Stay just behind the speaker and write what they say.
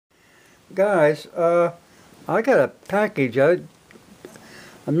guys, I got a package. I'm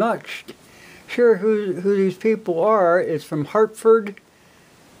not sure who these people are. It's from Hartford.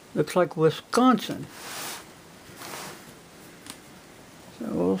 Looks like Wisconsin.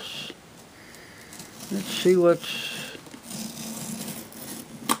 So let's see what's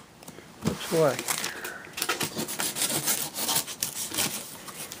what.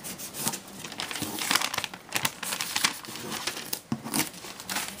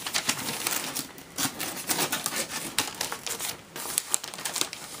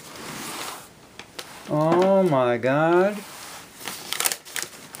 Oh my God.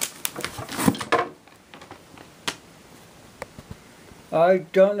 I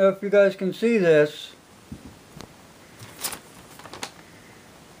don't know if you guys can see this.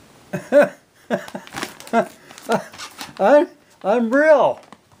 Unreal.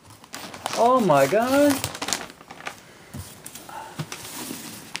 Oh my God.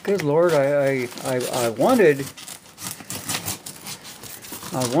 Good Lord, I wanted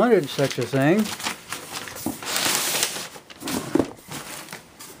such a thing.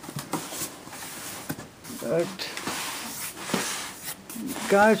 But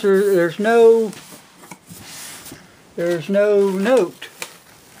guys, there's no note.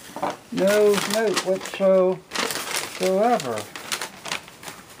 No note whatsoever.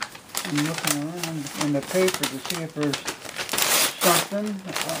 I'm looking around in the paper to see if there's something.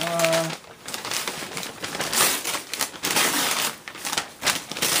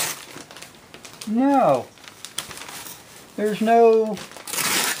 No. There's no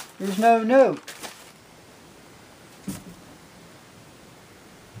note.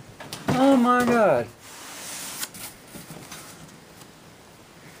 Oh my God.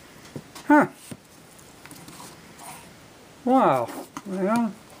 Huh. Wow.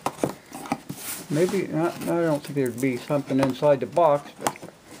 Well, maybe not, I don't think there'd be something inside the box, but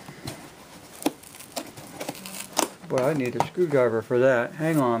boy, I need a screwdriver for that.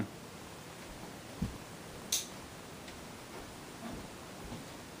 Hang on.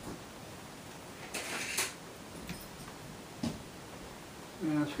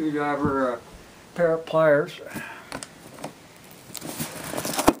 And a screwdriver, a pair of pliers.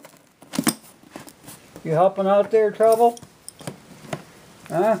 You helping out there, Trouble?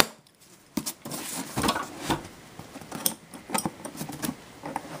 Huh?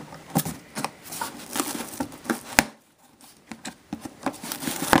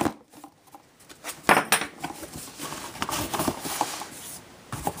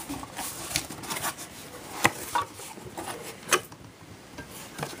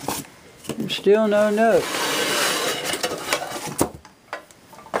 Still no note.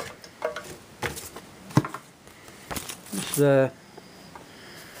 It's the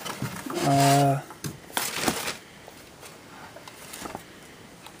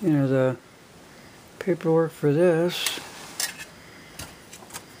you know, the paperwork for this.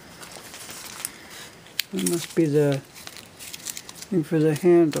 It must be the thing for the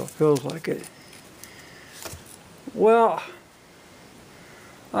handle. Feels like it. Well,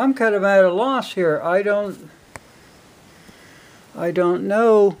 I'm kind of at a loss here. I don't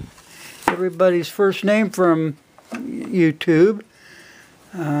know everybody's first name from YouTube.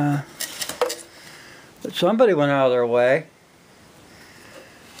 But somebody went out of their way.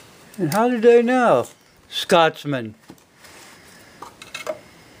 And how did they know? Scotsman.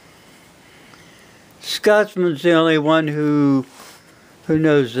 Scotsman's the only one who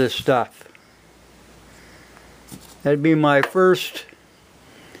knows this stuff. That'd be my first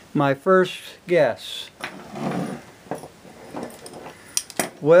guess.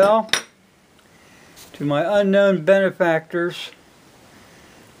 Well, to my unknown benefactors,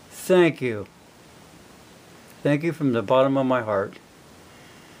 thank you. Thank you from the bottom of my heart.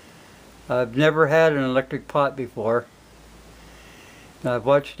 I've never had an electric pot before. I've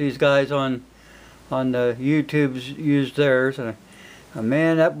watched these guys on the YouTubes use theirs, and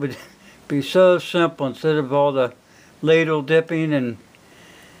man, that would be so simple instead of all the ladle dipping and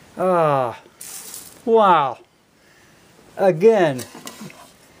wow. Again,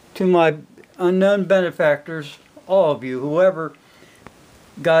 to my unknown benefactors, all of you, whoever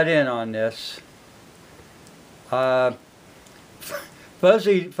got in on this,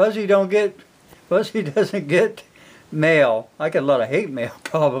 Fuzzy doesn't get mail. I get a lot of hate mail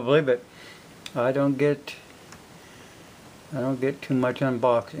probably, but I don't get too much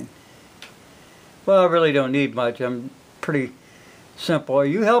unboxing. Well, I really don't need much. I'm pretty simple. Are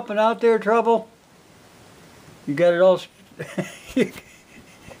you helping out there, Trouble? You got it all.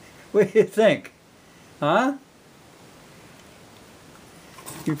 What do you think? Huh?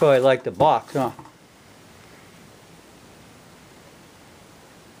 You probably like the box, huh?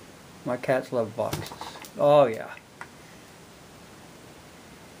 My cats love boxes. Oh yeah.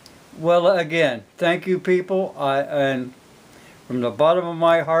 Well, again, thank you, people. And from the bottom of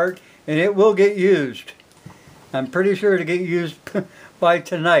my heart, and it will get used. I'm pretty sure to get used by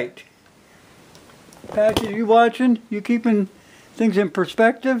tonight. Patch, are you watching? You keeping things in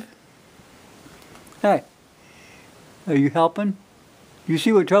perspective? Hey, are you helping? You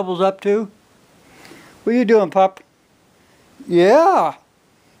see what Trouble's up to? What are you doing, pup? Yeah,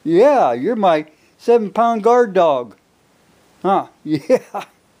 you're my 7-pound guard dog. Huh, yeah.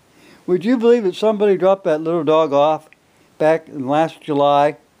 Would you believe that somebody dropped that little dog off back in last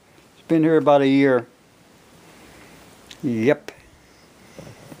July? It's been here about a year. Yep.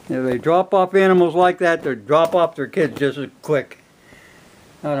 If they drop off animals like that, they drop off their kids just as quick.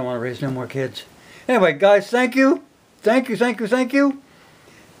 I don't want to raise no more kids. Anyway, guys, thank you. Thank you.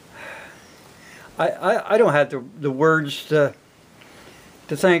 I don't have the words to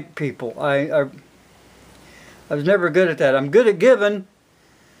thank people. I was never good at that. I'm good at giving,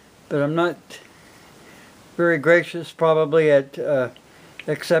 but I'm not very gracious probably at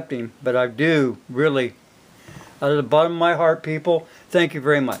accepting. But I do really, out of the bottom of my heart, people, thank you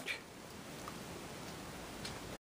very much.